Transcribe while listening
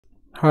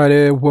Hi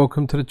there,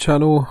 welcome to the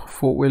channel.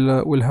 Thought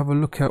we'll have a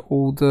look at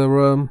all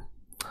the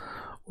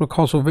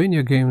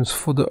Castlevania games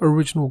for the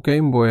original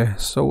Game Boy.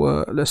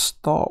 So let's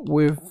start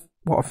with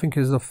what I think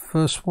is the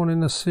first one in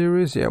the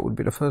series. Yeah, it would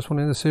be the first one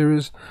in the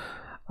series.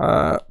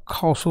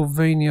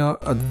 Castlevania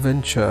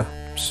Adventure.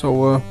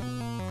 So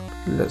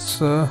let's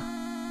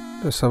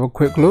have a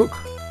quick look.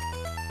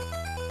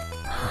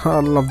 I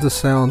love the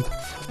sound.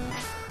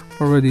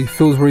 Already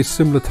feels very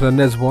similar to the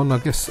NES one. I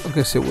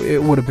guess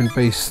it would have been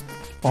based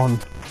on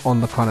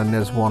the kind of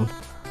NES one.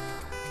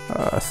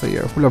 So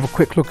yeah, we'll have a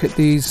quick look at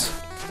these,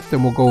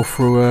 then we'll go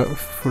through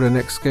the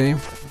next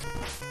game.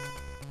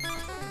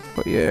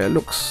 But yeah, it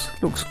looks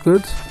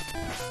good.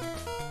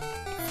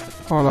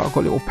 Oh, I've got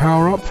a little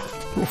power up,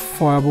 little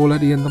fireball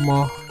at the end of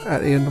my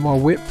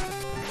whip.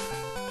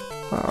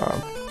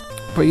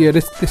 But yeah,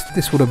 this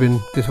would have been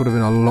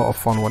a lot of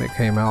fun when it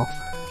came out.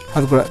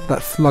 Has got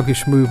that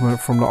sluggish movement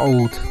from the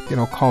old,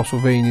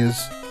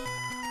 Castlevanias,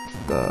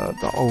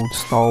 the old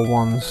style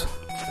ones.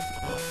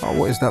 Oh,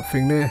 what is that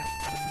thing there?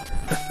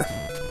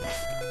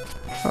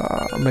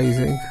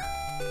 Amazing.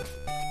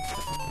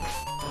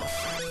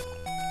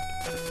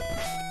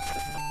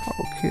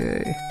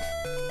 Okay,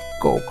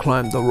 go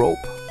climb the rope.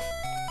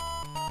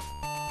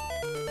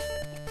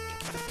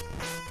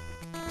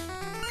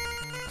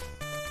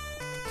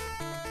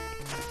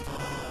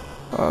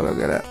 Oh, look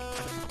at that.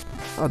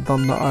 I've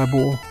done the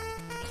eyeball.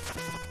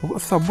 I've got a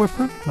sub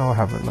weapon? No, I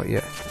haven't, not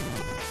yet.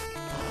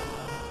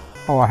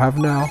 Oh, I have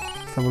now.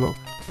 Let's have a look.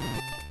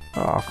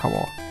 Oh, come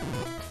on.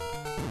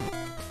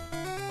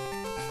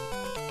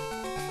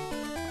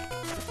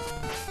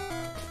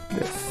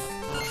 Yes.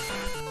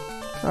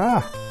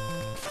 Ah.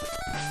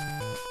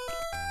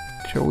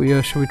 Shall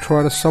we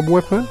try the sub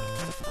weapon?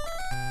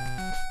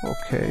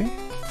 Okay.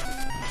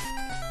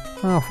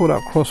 Oh, I thought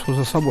that cross was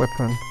a sub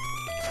weapon.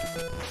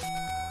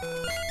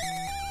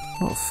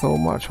 Not so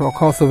much. Well,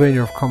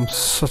 Castlevania have come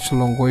such a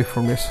long way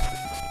from this.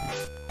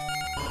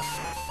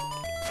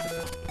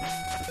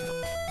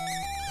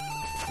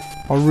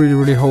 I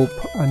really hope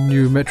a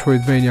new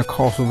Metroidvania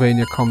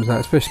Castlevania comes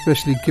out,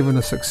 especially given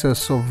the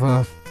success of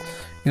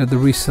the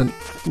recent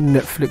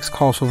Netflix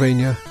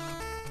Castlevania.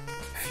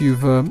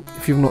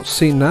 If you've not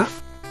seen that,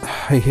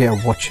 yeah,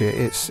 watch it.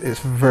 It's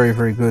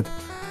very good.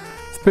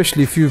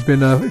 Especially if you've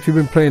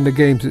been playing the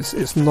games,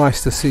 it's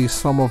nice to see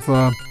some of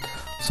the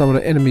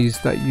enemies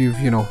that you've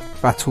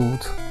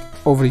battled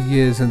over the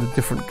years in the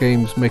different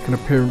games make an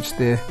appearance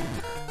there.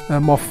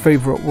 My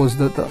favourite was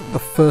the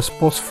first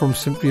boss from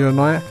Symphony of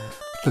the Night.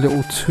 The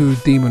little two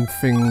demon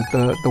thing,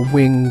 the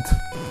winged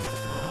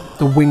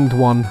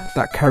one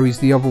that carries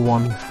the other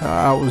one.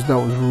 That was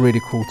really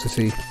cool to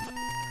see.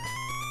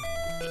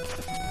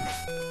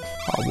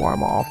 Oh, why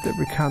am I after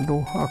every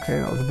candle? Okay,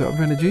 that was a bit of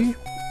energy.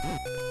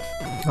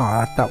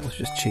 Oh, that was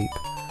just cheap.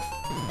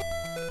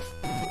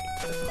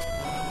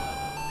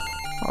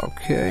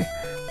 Okay,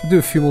 we'll do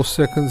a few more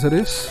seconds of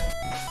this,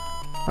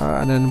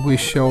 and then we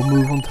shall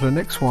move on to the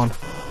next one.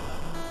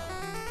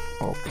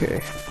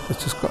 Okay.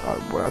 Let's just go.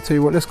 Well, I'll tell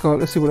you what. Let's go.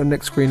 Let's see what the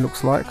next screen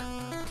looks like.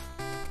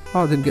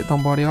 Oh, I didn't get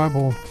done by the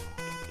eyeball.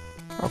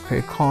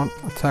 Okay, can't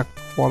attack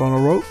while on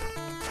a rope.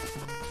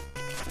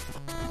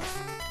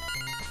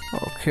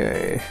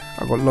 Okay,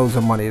 I got loads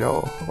of money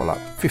though. I got like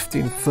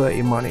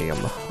 15-30 money.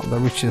 I'm the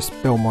richest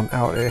Belmont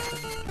out there.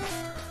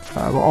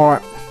 But all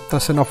right,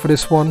 that's enough for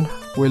this one.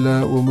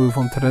 We'll move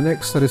on to the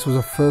next. So this was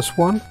the first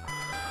one.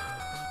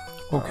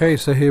 Okay,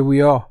 so here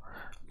we are,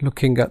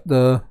 looking at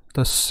the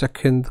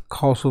second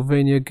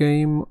Castlevania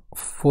game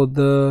for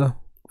the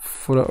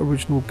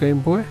original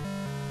Game Boy.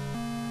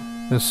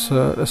 Let's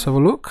have a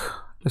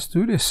look. Let's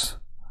do this.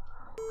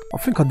 I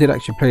think I did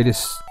actually play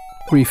this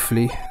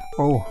briefly.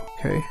 Oh,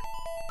 okay.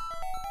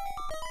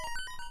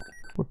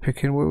 We're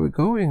picking where we're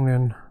going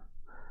then.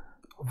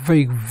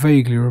 I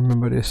vaguely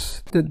remember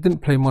this.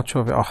 Didn't play much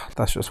of it. Oh,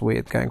 that's just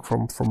weird, going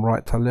from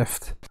right to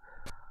left.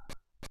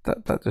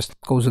 That just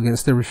goes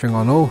against everything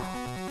I know.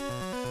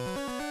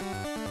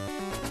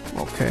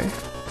 Okay.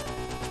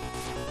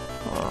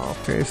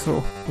 Okay,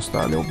 so what's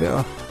that? A little bit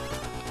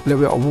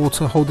of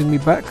water holding me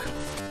back.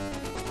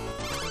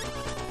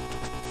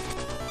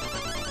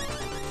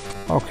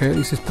 Okay, at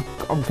least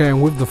I'm going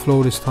with the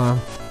flow this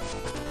time.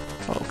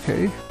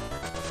 Okay.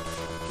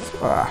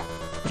 Ah,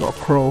 I got a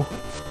crow.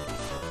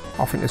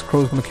 I think this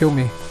crow's gonna kill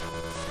me.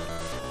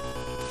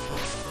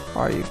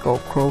 There you go,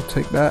 crow.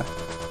 Take that.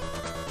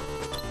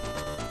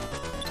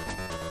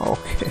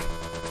 Okay.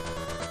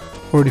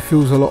 Already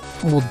feels a lot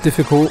more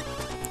difficult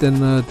than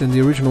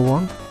the original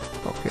one.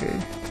 Okay.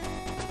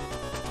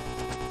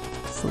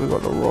 So we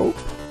got the rope.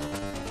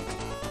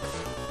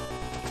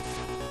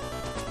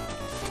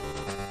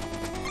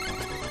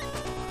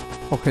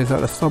 Okay, is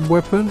that a sub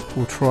weapon?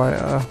 We'll try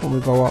it when we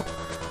go up.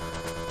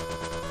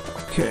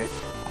 Okay.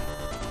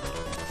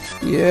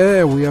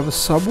 Yeah, we have a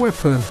sub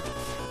weapon.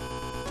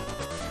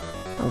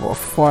 I've got a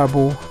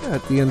fireball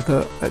at the end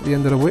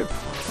of the whip.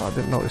 I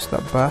didn't notice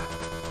that bar.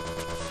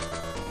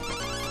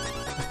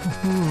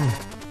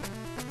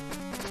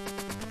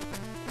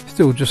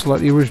 Still just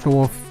like the original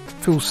one,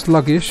 feels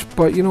sluggish,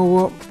 but you know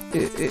what?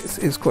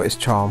 it's got its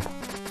charm.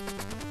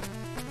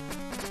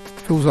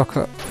 Feels like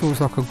a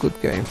good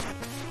game.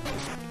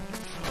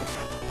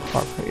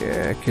 Okay,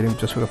 yeah, kill him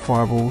just with the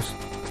fireballs.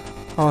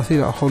 Oh, I see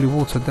that holy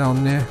water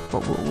down there,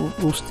 but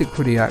we'll stick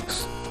with the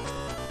axe.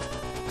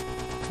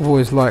 I've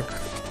always liked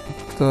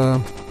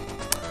the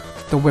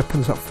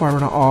weapons that fire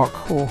in an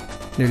arc. Or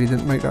nearly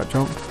didn't make that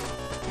jump.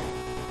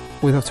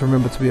 We have to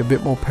remember to be a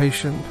bit more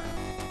patient.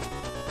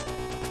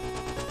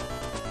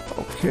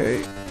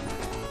 Okay.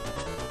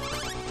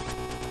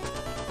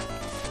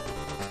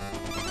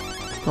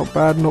 Not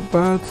bad, not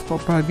bad,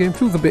 not bad game.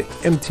 Feels a bit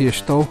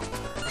empty-ish though,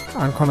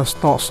 and kind of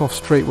starts off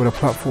straight with a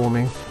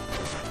platforming.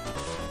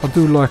 I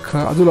do like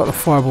the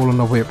fireball and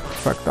the whip. The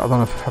fact that I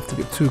don't have to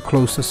get too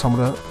close to some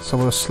of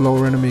the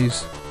slower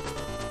enemies.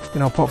 You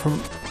know, apart from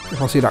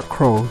if I see that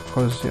crow,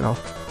 because you know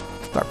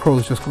that crow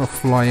is just gonna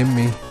fly in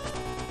me.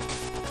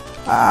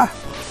 Ah!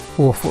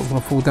 Oh, I thought it was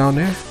gonna fall down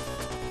there.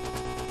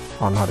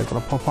 Oh no, they're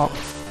gonna pop up.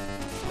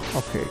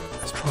 Okay,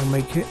 let's try and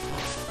make it.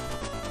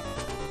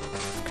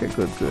 Okay,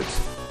 good.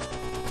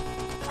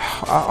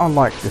 I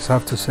like this, I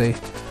have to say.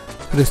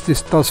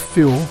 This does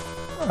feel,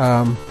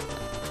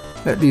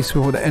 at least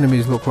with what the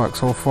enemies look like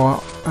so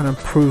far, an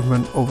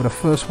improvement over the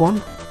first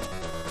one.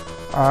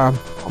 I'm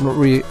not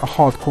really a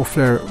hardcore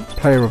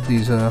player of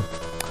these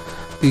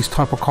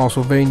type of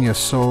Castlevania,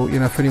 so you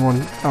know, if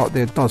anyone out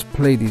there does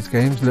play these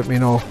games, let me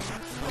know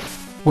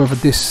whether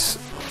this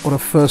or the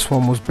first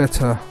one was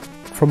better.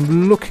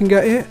 From looking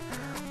at it,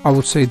 I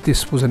would say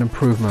this was an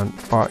improvement,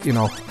 but you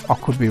know, I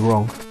could be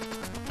wrong.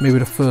 Maybe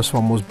the first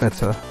one was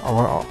better.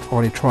 I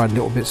only tried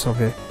little bits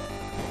of it.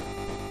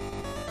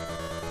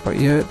 But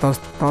yeah, it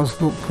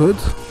does look good.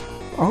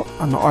 Oh,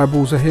 and the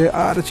eyeballs are here.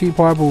 Ah, the cheap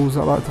eyeballs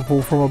that like to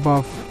fall from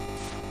above.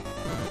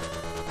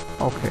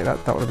 Okay,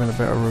 that would have been a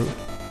better route.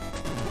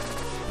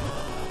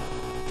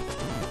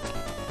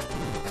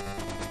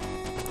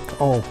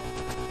 Oh.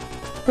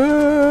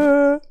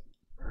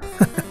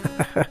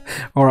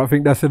 Alright, I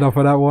think that's enough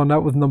of that one.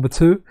 That was number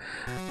 2.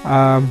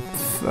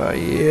 So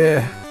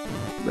yeah,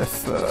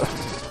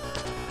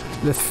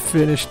 let's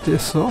finish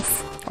this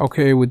off.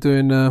 Okay, we're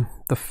doing the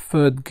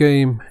 3rd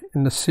game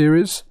in the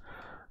series.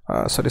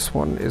 So this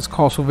one is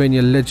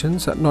Castlevania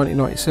Legends at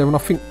 1997. I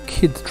think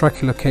Kid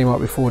Dracula came out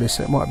before this.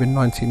 It might have been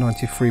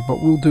 1993, but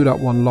we'll do that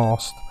one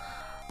last,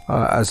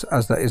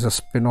 as that is a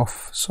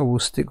spin-off. So we'll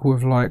stick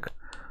with like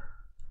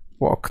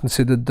what are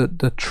considered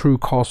the true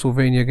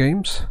Castlevania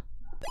games,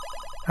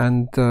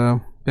 and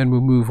then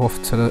we'll move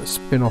off to the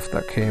spin-off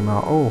that came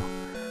out. Oh,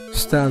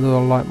 standard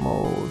or light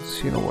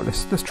modes. You know what?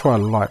 Let's try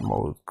light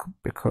mode,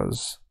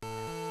 because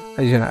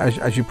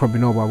as you probably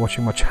know by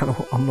watching my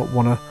channel, I'm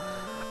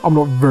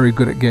not very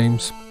good at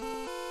games.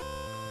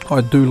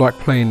 I do like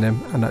playing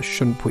them, and that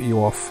shouldn't put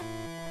you off.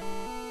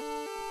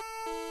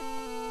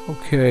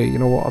 Okay, you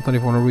know what? I don't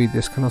even want to read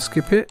this. Can I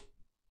skip it?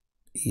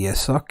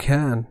 Yes, I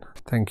can.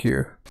 Thank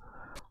you.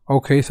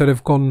 Okay, so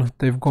they've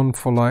gone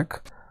for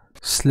like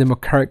slimmer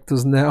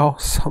characters now,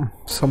 some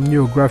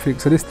newer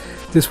graphics. So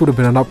this would have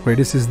been an upgrade.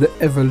 This is the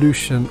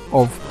evolution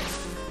of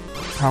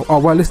how. Oh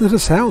wow! Listen to the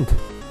sound.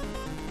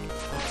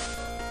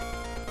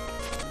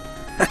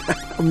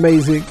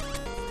 Amazing.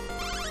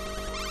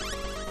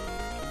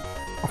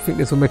 I think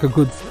this will make a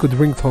good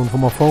ringtone for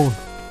my phone.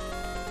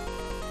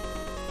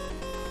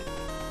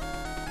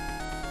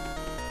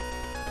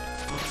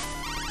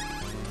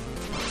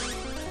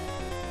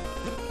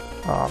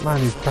 Oh man,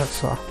 these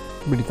bats are...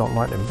 really don't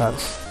like them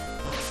bats.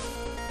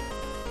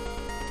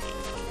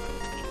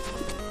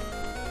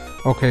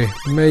 Okay,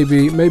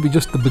 maybe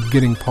just the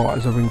beginning part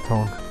is a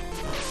ringtone.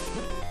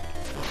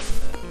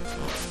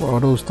 Well,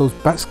 those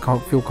bats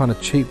can't feel kind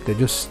of cheap. They're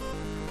just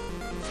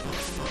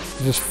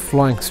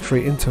flying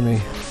straight into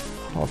me.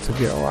 Hard to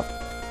get alright.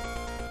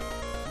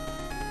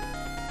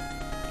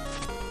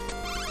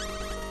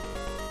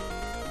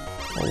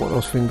 Oh, what are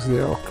those things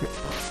there? Okay,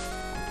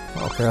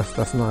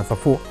 that's nice. I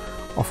thought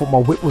my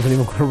whip wasn't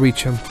even going to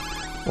reach him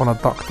when I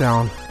ducked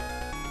down.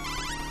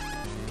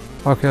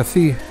 Okay, I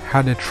see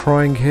how they're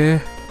trying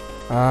here.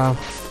 I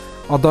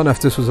don't know if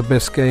this was the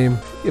best game.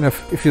 You know,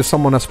 if you're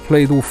someone that's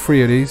played all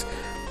 3 of these,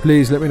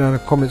 please let me know in the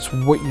comments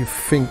what you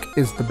think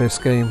is the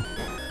best game.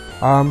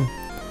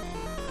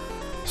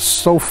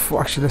 So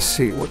far, actually, let's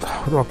see. What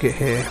do I get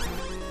here?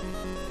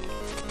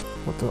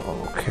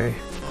 Okay.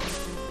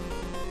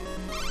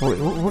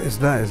 What is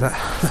that? Is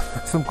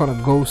that some kind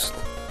of ghost?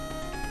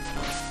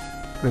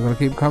 They're gonna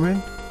keep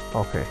coming?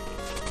 Okay.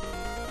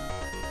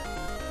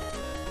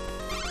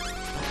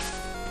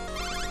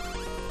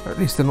 At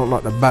least they're not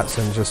like the bats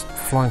and just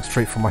flying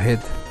straight for my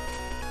head.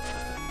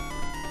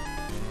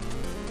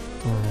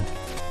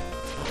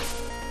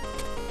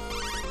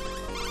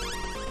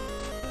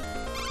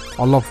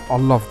 I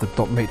love the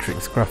dot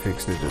matrix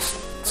graphics. They're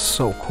just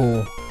so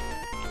cool.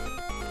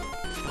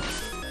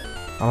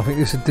 And I think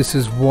this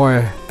is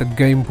why the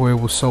Game Boy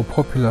was so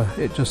popular.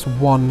 It just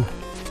won.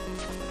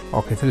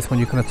 Okay, so this one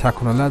you can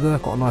attack on a ladder.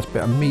 Got a nice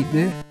bit of meat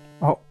there.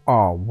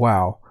 Oh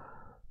wow,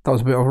 that was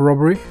a bit of a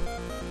robbery.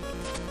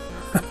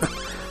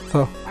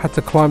 So I had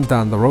to climb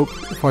down the rope.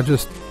 If I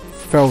just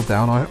fell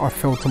down, I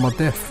fell to my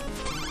death.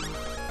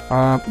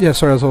 Yeah,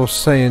 sorry, as I was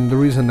saying, the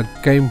reason the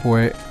Game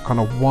Boy kind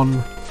of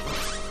won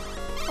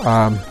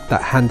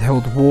that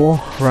handheld war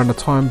around the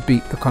time,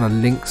 beat the kind of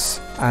Lynx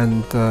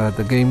and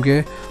the Game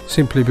Gear,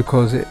 simply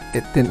because it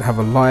didn't have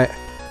a light,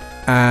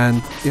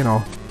 and you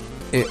know,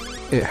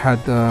 it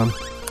had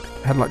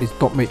like these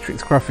dot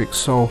matrix graphics.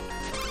 So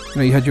you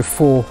know, you had your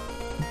 4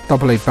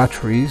 AA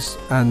batteries,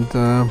 and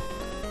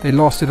they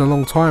lasted a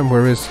long time.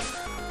 Whereas,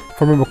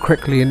 if I remember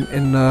correctly,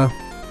 in the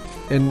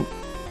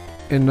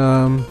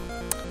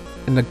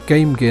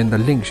Game Gear and the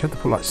Lynx, you had to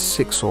put like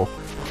 6 or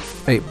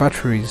 8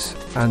 batteries,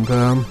 and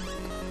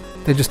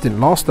they just didn't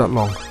last that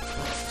long.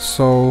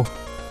 So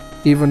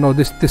even though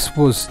this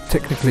was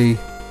technically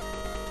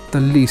the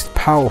least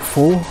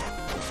powerful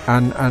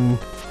and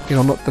you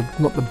know, not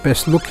the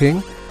best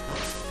looking,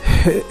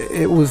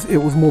 it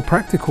was more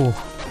practical.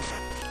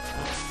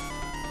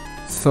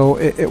 So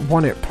it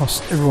won it.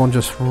 Plus everyone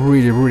just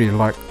really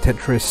liked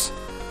Tetris.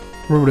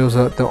 Remember, there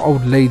was the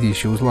old lady,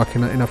 she was like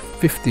in her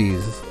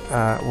 50s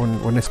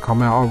when this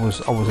came out.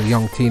 I was a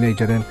young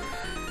teenager then,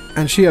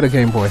 and she had a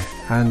Game Boy,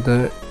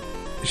 and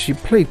she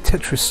played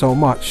Tetris so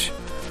much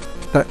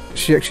that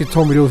she actually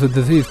told me there was a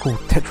disease called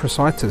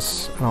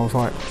Tetrasitis, and I was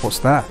like, what's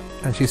that?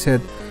 And she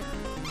said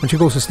when she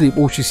goes to sleep,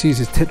 all she sees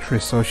is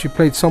Tetris. So she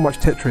played so much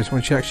Tetris,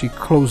 when she actually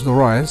closed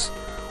her eyes,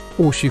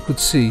 all she could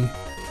see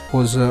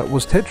was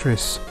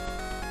Tetris.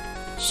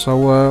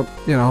 So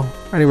you know,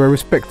 anyway,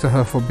 respect to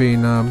her for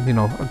being you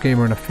know, a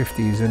gamer in the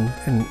 50s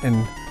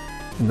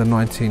in the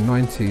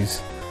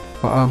 1990s.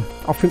 But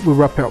I think we'll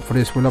wrap it up for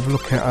this. We'll have a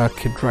look at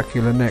Kid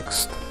Dracula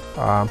next.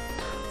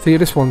 So yeah,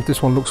 this one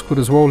looks good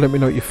as well. Let me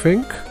know what you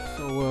think.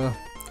 So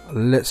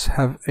let's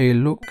have a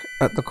look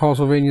at the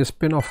Castlevania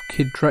spin-off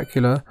Kid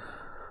Dracula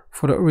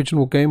for the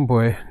original Game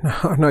Boy.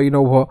 Now, you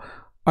know what?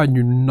 I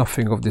knew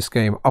nothing of this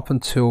game up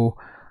until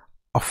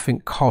I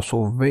think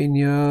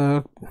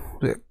Castlevania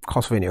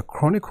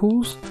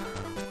Chronicles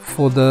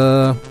for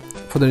the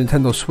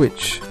Nintendo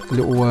Switch, the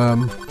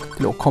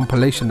little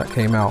compilation that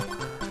came out,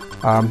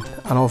 and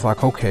I was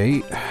like,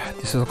 okay,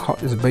 this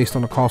is based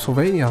on a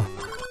Castlevania.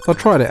 So I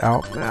tried it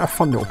out. A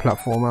fun little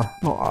platformer.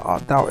 I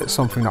doubt it's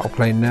something that I'll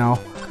play now,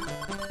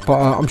 but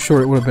I'm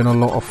sure it would have been a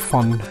lot of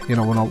fun, you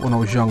know, when I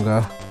was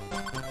younger.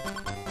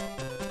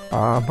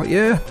 But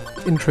yeah,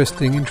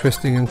 interesting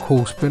and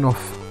cool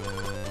spin-off.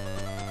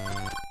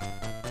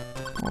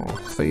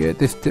 So yeah,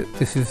 this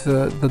is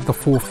the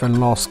fourth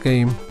and last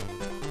game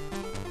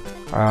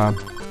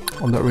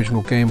on the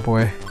original Game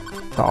Boy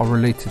that are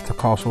related to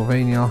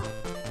Castlevania.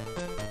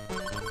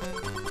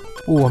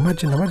 Oh,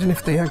 imagine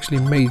if they actually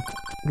made,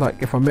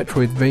 like, if a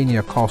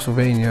Metroidvania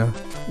Castlevania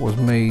was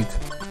made.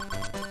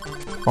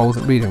 I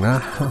wasn't reading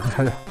that.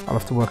 I'll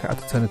have to work out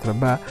how to turn it to the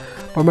back.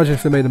 But imagine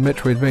if they made a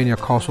Metroidvania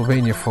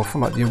Castlevania for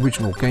like the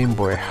original Game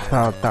Boy.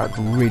 That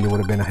really would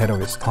have been ahead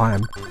of its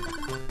time.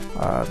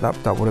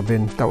 That would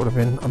have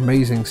been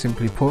amazing,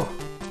 simply put.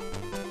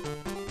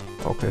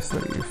 Okay, so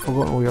you've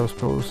forgotten all the other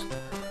spells.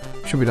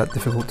 Shouldn't be that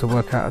difficult to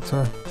work out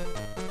how to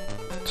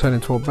turn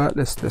into a bat.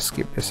 Let's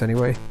skip this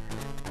anyway.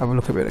 Have a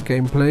look at a bit of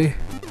gameplay.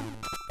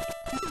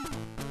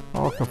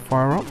 Oh, I can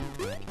fire up.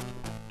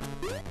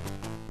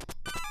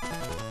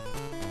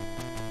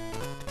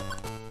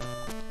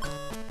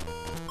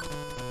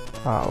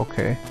 Ah,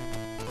 okay.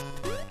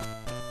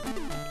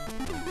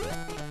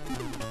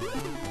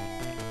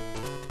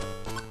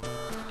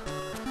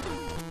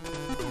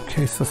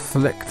 Okay, so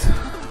select.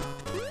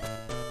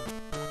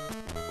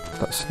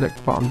 That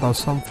select button does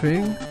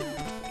something.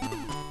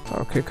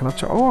 Okay, can I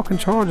charge? Oh, I can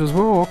charge as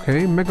well.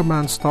 Okay, Mega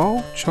Man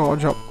style.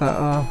 Charge up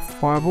that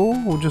fireball.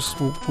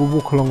 We'll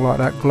walk along like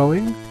that,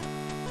 glowing.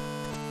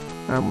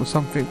 And when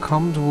something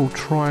comes, we'll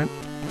try and...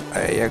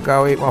 There you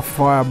go, eat my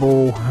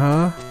fireball,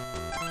 huh?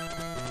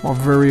 My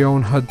very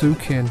own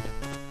Hadouken.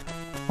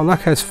 I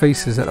like how his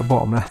face is at the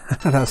bottom.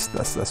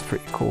 That's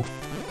pretty cool.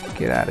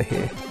 Get out of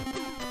here.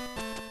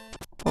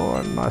 Oh,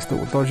 a nice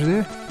little dodge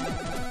there.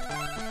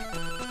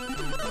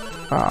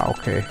 Ah,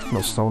 okay.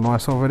 Not so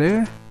nice over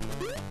there.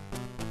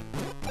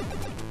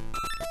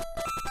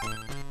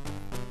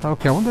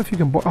 Okay, I wonder if you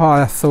can... Oh,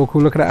 that's so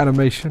cool. Look at that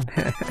animation.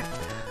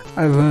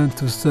 I want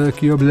to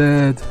suck your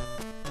blood.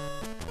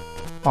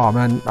 Oh,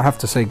 man. I have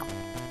to say,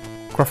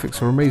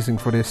 graphics are amazing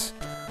for this.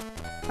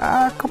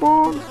 Ah, come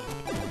on.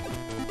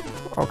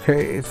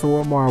 Okay,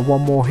 so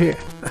one more hit.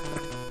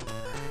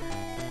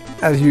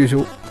 As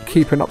usual,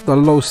 keeping up the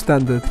low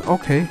standard.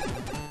 Okay.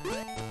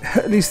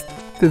 At least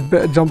there's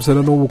better jumps than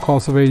a normal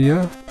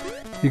Castlevania.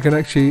 You can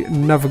actually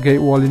navigate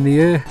while in the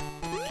air.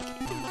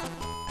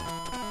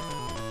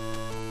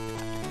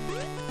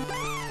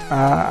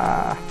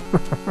 Ah.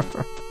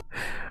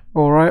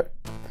 Alright.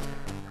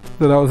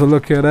 So that was a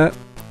look at that.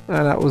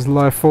 And that was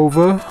life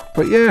over.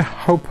 But yeah,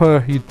 hope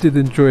you did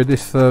enjoy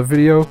this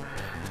video.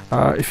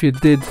 If you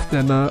did,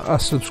 then a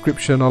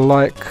subscription, a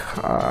like,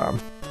 a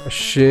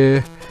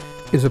share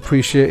is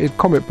appreciated.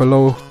 Comment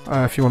below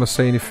if you want to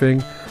say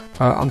anything.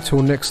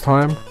 Until next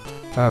time,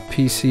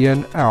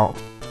 PCN out.